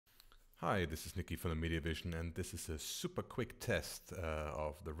Hi, this is Nicky from the Media Vision, and this is a super quick test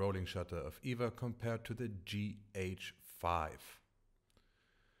of the rolling shutter of EVA compared to the GH5.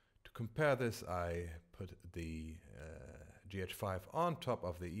 To compare this, I put the GH5 on top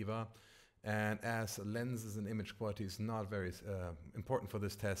of the EVA, and as lenses and image quality is not very important for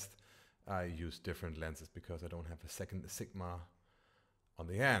this test, I use different lenses because I don't have a second Sigma on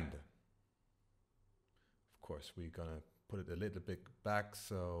the hand. Of course, we're gonna put it a little bit back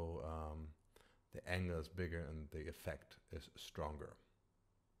so the angle is bigger and the effect is stronger.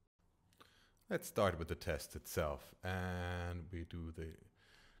 Let's start with the test itself, and we do the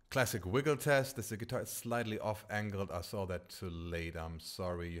classic wiggle test. The guitar is slightly off angled. I saw that too late. I'm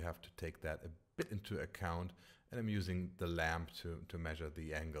sorry, you have to take that a bit into account, and I'm using the lamp to measure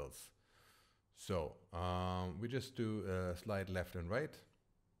the angles. So we just do a slide left and right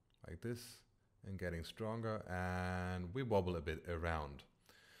like this, and getting stronger, and we wobble a bit around.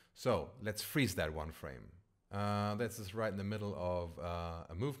 So let's freeze that one frame. That's just right in the middle of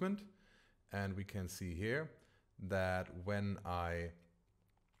a movement, and we can see here that when I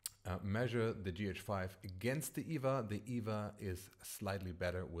measure the GH5 against the EVA is slightly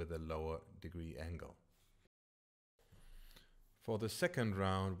better with a lower degree angle. For the second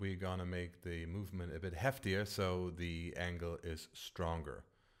round, we're gonna make the movement a bit heftier, so the angle is stronger.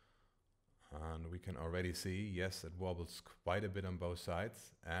 And we can already see, yes, it wobbles quite a bit on both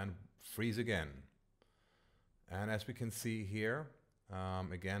sides, and freeze again. And as we can see here,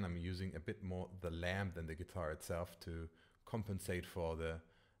 again, I'm using a bit more the lamp than the guitar itself to compensate for the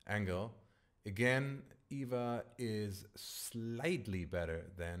angle. Again, EVA is slightly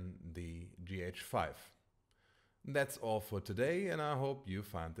better than the GH5. That's all for today, and I hope you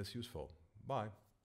find this useful. Bye.